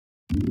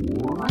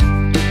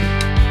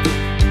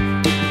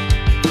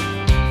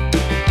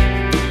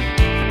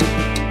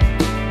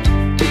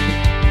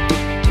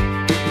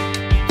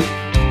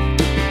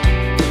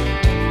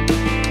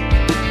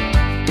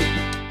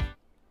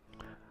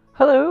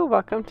Hello,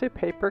 welcome to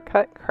Paper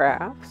Cut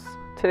Crafts.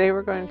 Today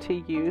we're going to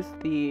use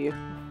the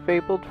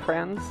Fabled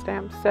Friends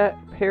stamp set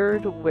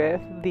paired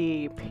with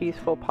the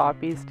Pleasant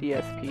Poppies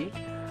DSP.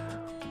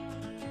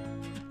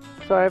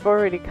 So I've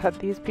already cut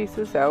these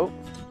pieces out.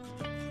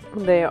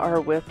 They are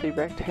with the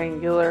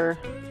rectangular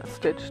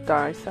stitch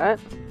die set.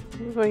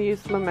 I'm going to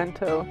use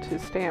Memento to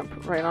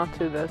stamp right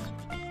onto this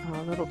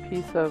little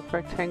piece of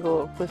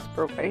rectangle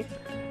Whisper White.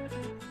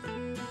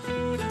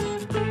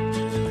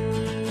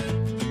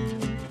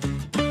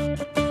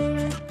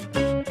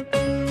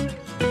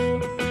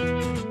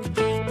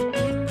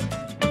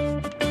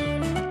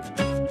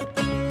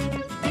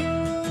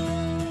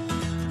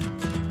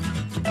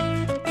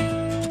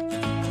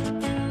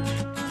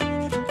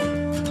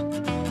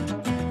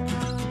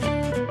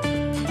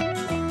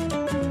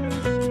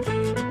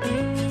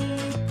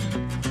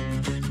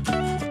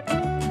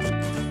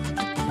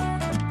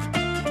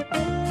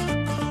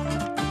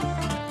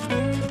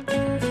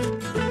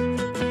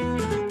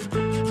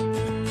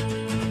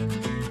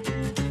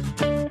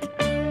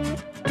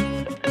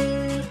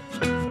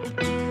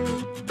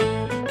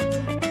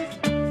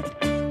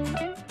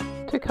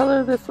 To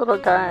color this little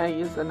guy, I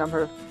use a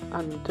number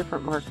of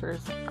different markers.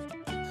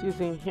 I'm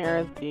using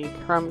here the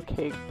Crumb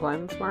Cake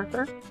Blends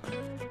marker.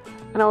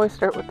 And I always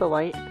start with the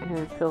light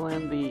and fill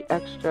in the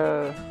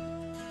extra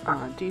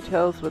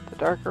details with the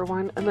darker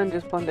one, and then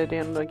just blend it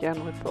in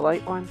again with the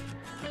light one.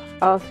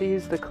 I also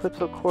use the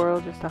Calypso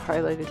Coral just to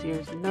highlight his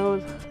ears and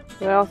nose.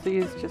 But I also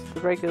use just the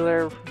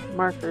regular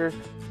marker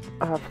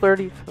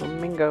Flirty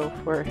Flamingo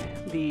for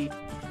the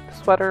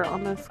sweater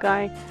on this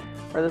guy,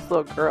 or this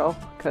little girl,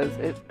 because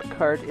the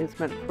card is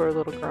meant for a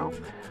little girl.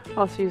 I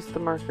also use the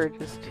marker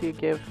just to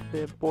give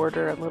the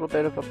border a little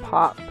bit of a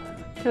pop,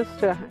 just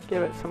to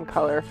give it some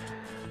color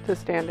to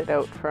stand it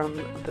out from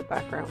the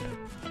background.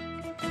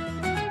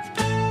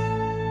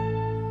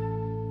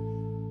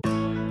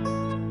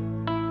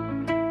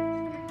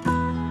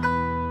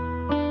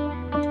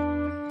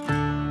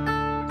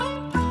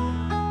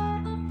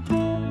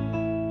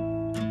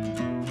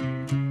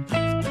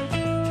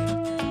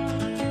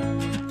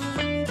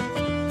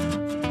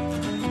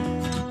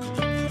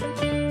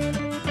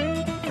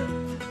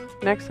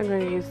 Next, I'm going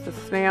to use the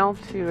snail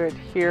to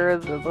adhere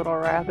the little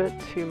rabbit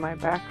to my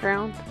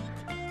background.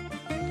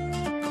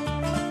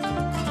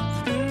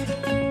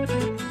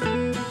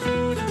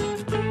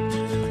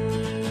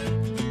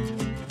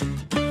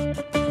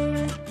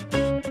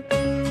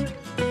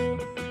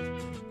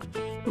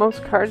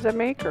 Most cards I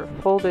make are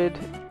folded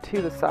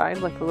to the side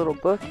like a little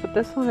book, but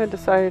this one I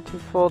decided to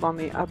fold on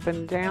the up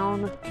and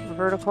down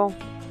vertical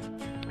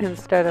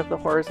instead of the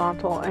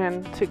horizontal.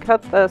 And to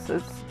cut this,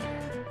 it's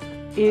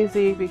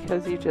easy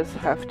because you just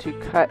have to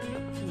cut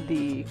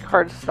the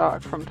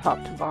cardstock from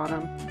top to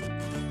bottom.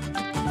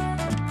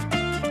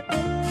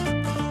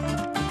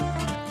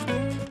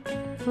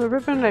 The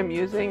ribbon I'm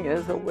using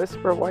is a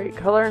Whisper White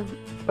color,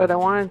 but I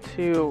wanted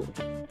to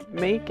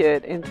make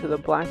it into the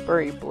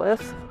Blackberry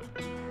Bliss.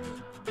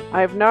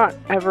 I've not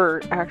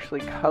ever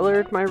actually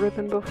colored my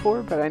ribbon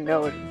before, but I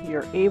know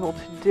you're able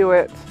to do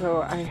it,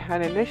 so I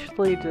had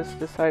initially just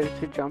decided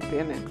to jump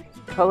in and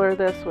color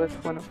this with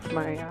one of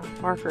my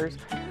markers.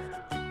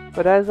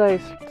 But as I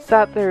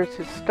sat there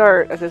to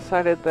start, I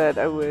decided that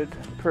I would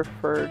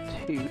prefer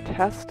to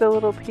test a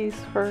little piece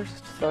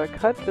first. So I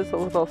cut just a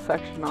little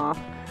section off,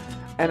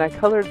 and I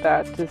colored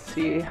that to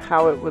see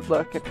how it would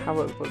look and how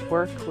it would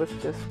work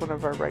with just one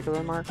of our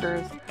regular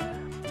markers.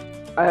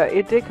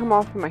 It did come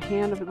off in my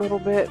hand a little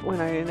bit when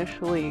I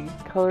initially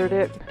colored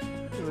it.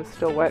 It was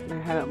still wet and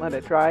I hadn't let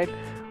it dry,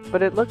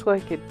 but it looked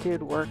like it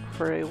did work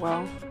very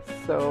well.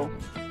 So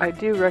I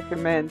do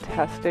recommend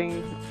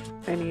testing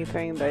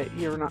anything that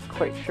you're not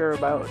quite sure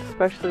about,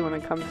 especially when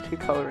it comes to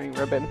coloring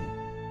ribbon.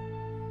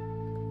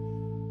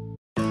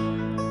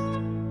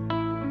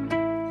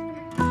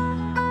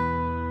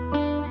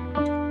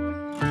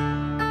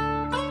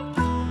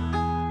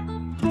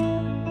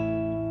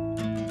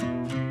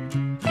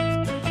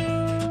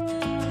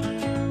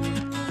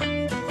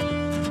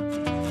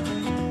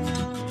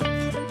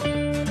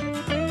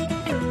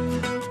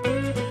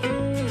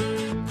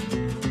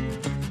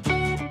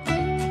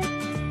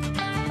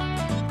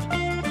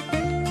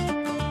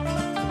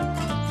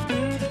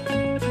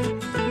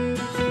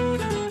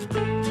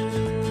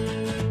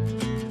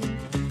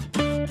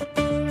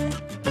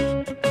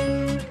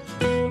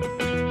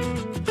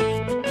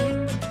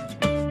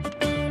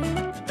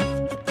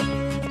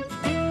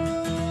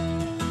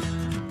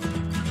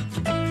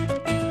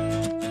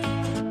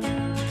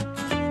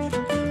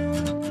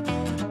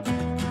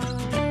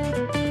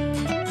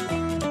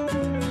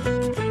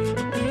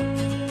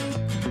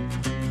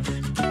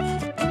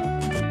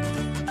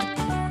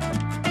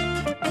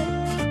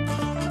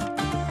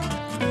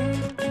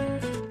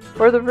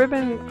 For the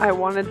ribbon, I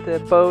wanted the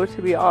bow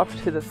to be off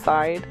to the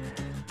side,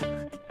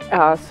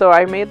 So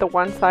I made the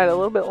one side a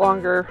little bit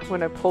longer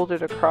when I pulled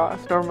it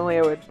across. Normally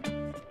I would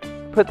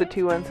put the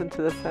two ends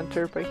into the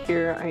center, but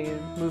here I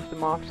moved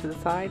them off to the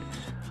side.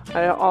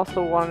 I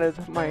also wanted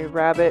my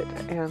rabbit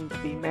and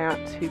the mat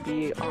to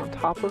be on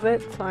top of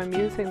it, so I'm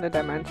using the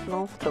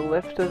dimensionals to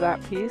lift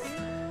that piece.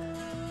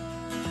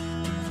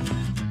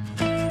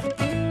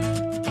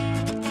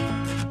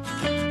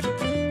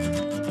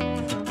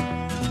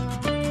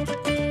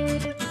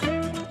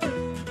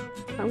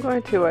 I'm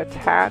going to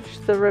attach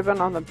the ribbon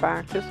on the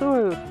back just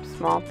with a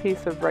small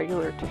piece of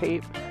regular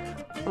tape.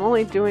 I'm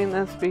only doing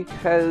this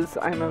because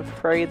I'm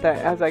afraid that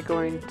as I'm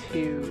going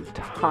to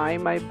tie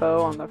my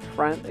bow on the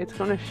front, it's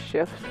going to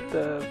shift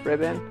the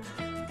ribbon.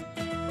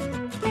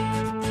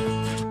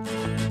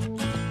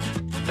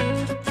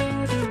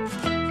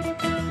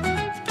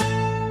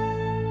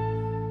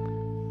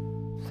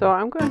 So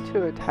I'm going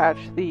to attach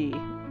the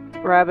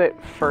rabbit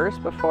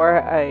first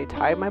before I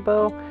tie my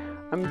bow.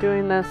 I'm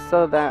doing this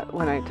so that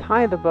when I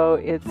tie the bow,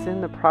 it's in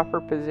the proper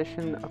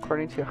position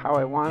according to how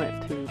I want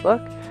it to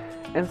look.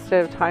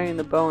 Instead of tying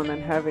the bow and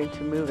then having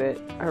to move it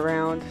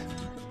around,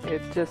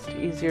 it's just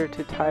easier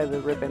to tie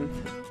the ribbon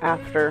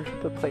after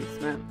the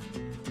placement.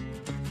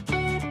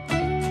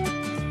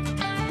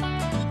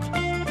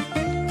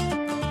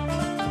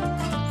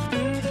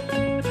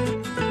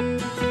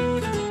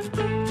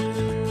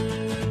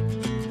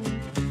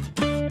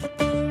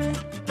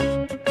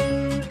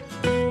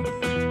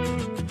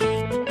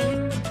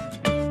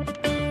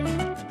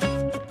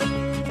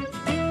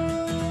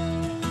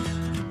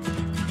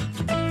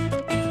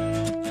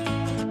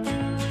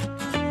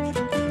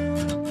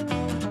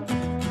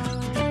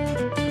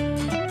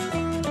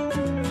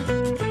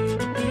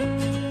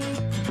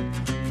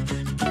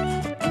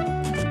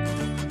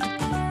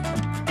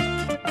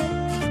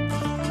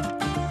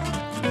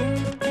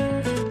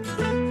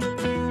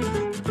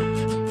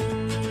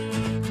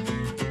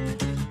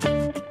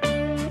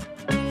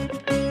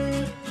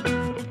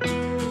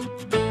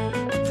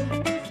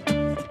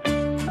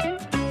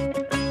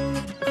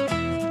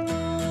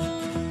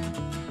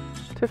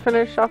 To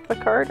finish off the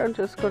card, I'm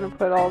just going to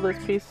put all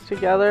this piece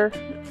together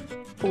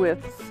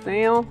with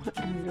snail.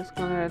 I'm just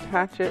going to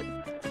attach it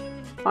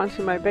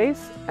onto my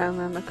base, and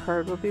then the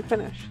card will be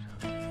finished.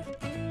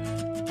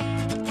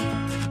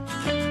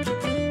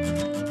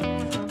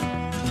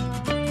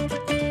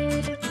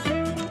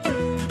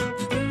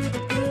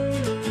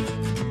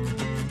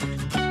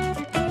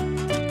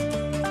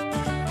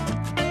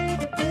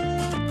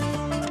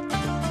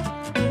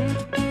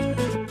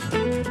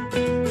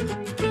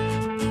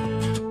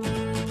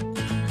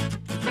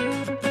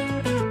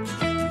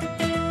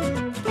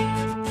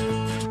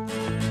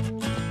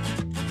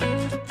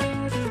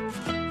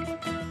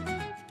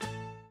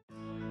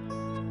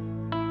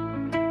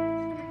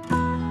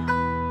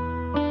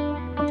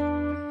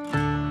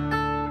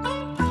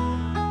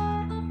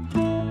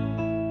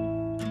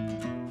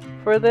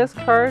 For this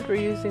card, we're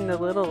using the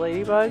little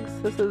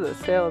ladybugs. This is a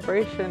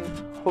celebration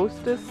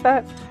hostess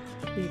set.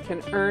 You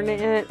can earn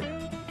it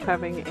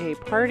having a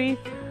party.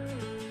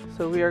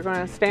 So we are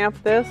going to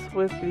stamp this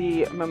with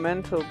the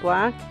Memento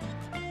Black,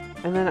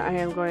 and then I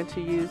am going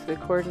to use the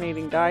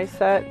coordinating die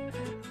set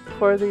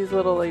for these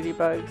little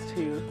ladybugs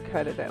to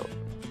cut it out.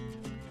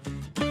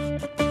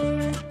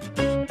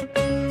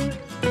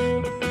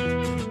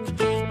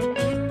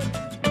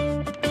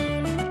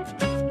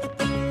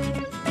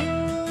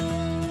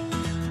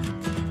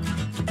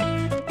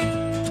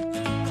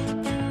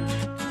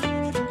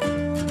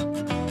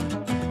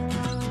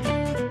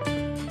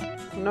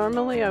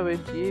 Normally I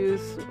would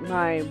use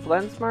my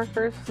blends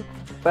markers,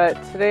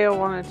 but today I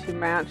wanted to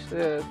match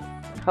the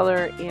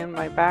color in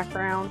my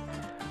background,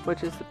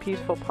 which is the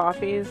Peaceful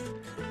Poppies.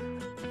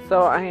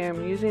 So I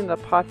am using the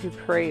Poppy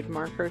Parade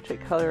marker to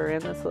color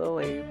in this little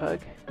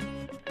ladybug.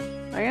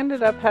 I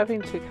ended up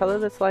having to color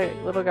this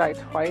little guy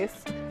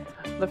twice.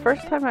 The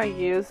first time I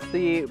used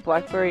the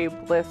Blackberry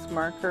Bliss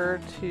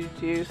marker to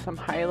do some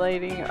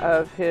highlighting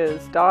of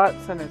his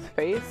dots and his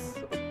face,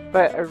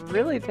 but I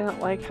really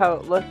didn't like how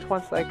it looked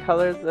once I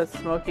colored the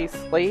smoky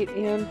slate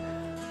in.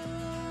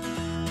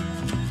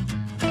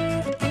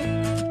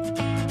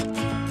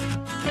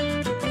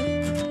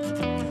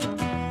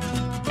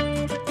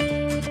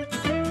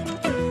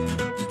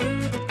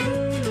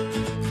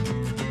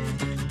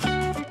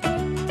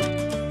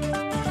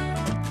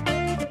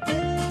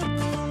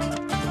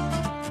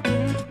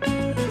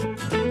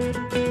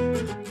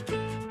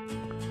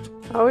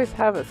 I always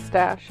have a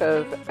stash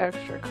of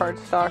extra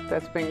cardstock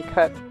that's been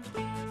cut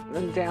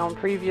down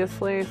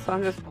previously, so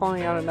I'm just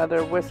pulling out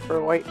another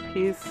Whisper White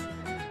piece,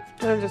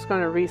 and I'm just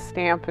going to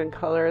re-stamp and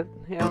color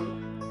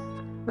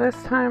him. This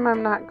time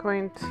I'm not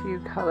going to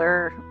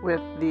color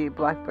with the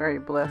Blackberry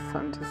Bliss, so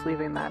I'm just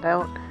leaving that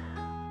out,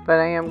 but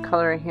I am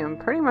coloring him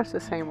pretty much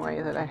the same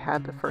way that I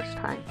had the first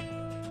time.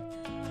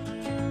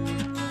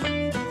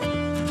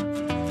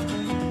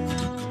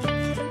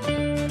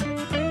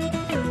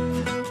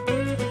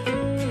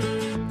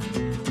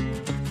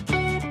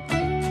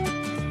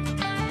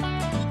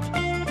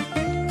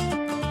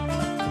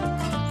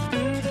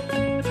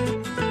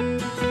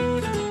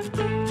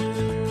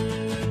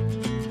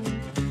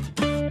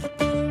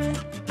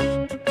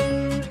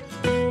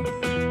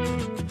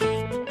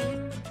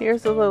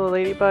 Here's a little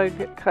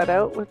ladybug cut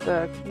out with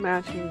the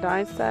matching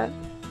die set.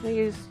 I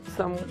used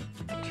some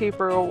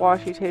cheaper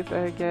washi tape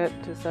that I get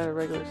just at a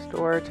regular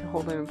store to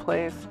hold it in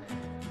place.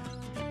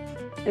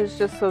 It's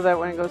just so that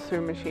when it goes through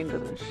a machine it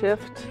doesn't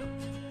shift.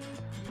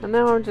 And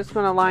now I'm just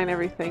going to line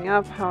everything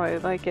up how I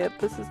like it.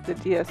 This is the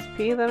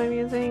DSP that I'm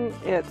using.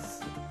 It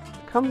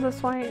comes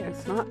this way,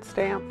 it's not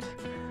stamped.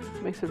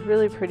 It makes a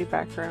really pretty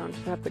background.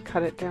 You have to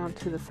cut it down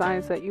to the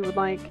size that you would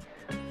like.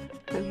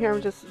 And here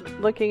I'm just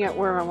looking at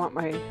where I want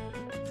my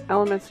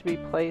elements to be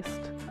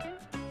placed.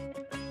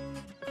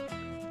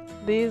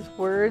 These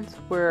words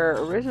were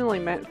originally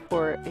meant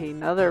for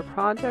another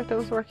project I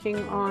was working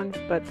on,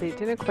 but they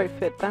didn't quite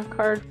fit that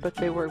card, but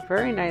they work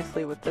very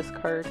nicely with this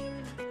card.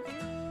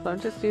 So I'm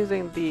just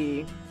using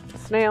the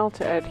snail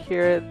to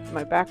adhere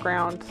my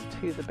background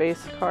to the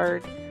base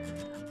card,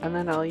 and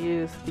then I'll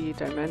use the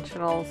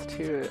dimensionals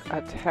to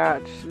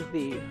attach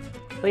the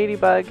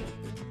ladybug.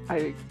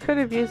 I could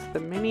have used the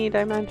mini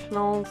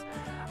dimensionals,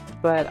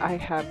 but I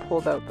had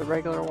pulled out the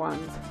regular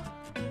ones.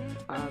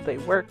 They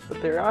work,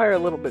 but they are a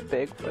little bit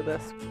big for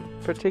this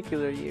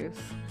particular use.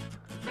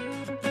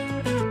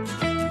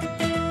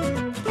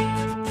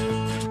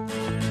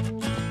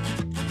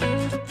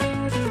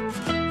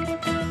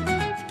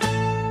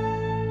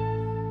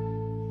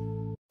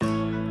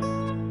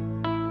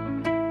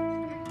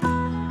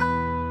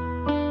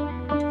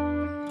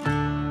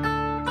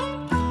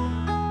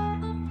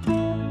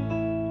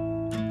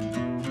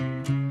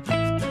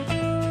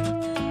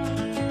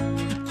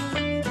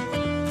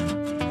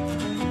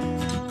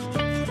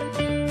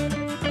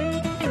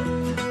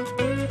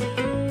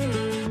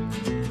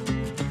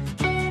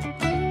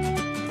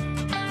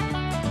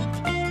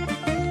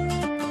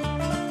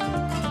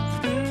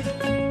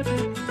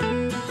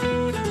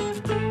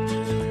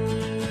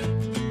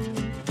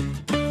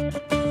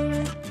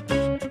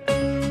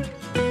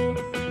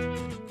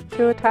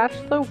 To attach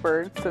the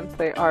words, since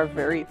they are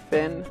very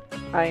thin,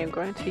 I am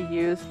going to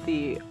use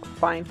the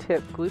fine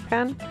tip glue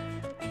pen,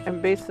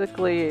 and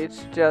basically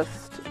it's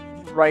just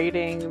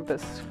writing the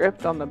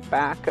script on the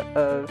back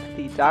of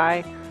the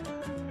die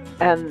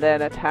and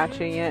then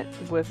attaching it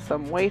with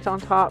some weight on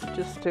top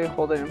just to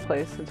hold it in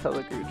place until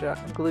the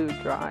glue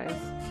dries.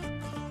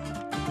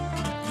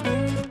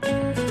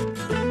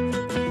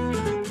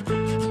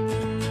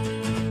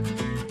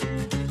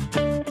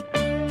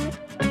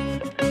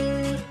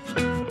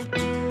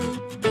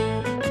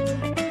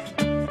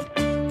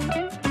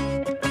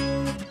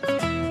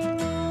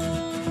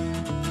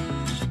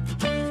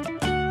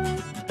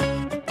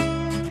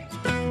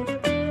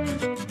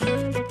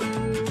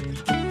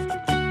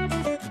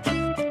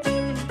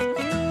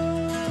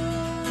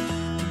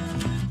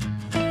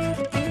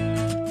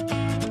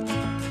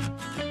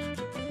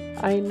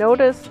 I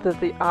noticed that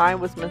the eye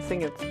was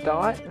missing its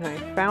dot, and I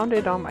found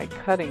it on my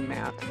cutting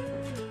mat.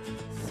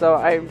 So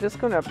I'm just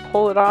going to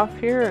pull it off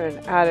here and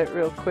add it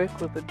real quick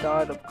with a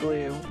dot of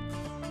glue.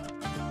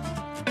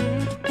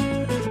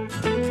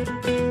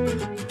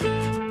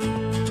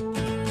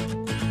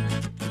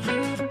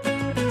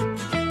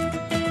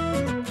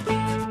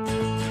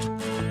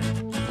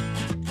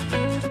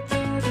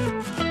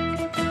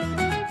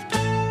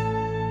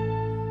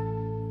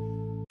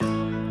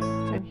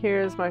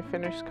 Here's my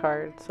finished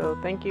card. So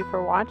thank you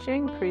for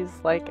watching. Please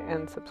like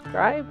and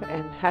subscribe,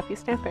 and happy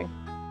stamping!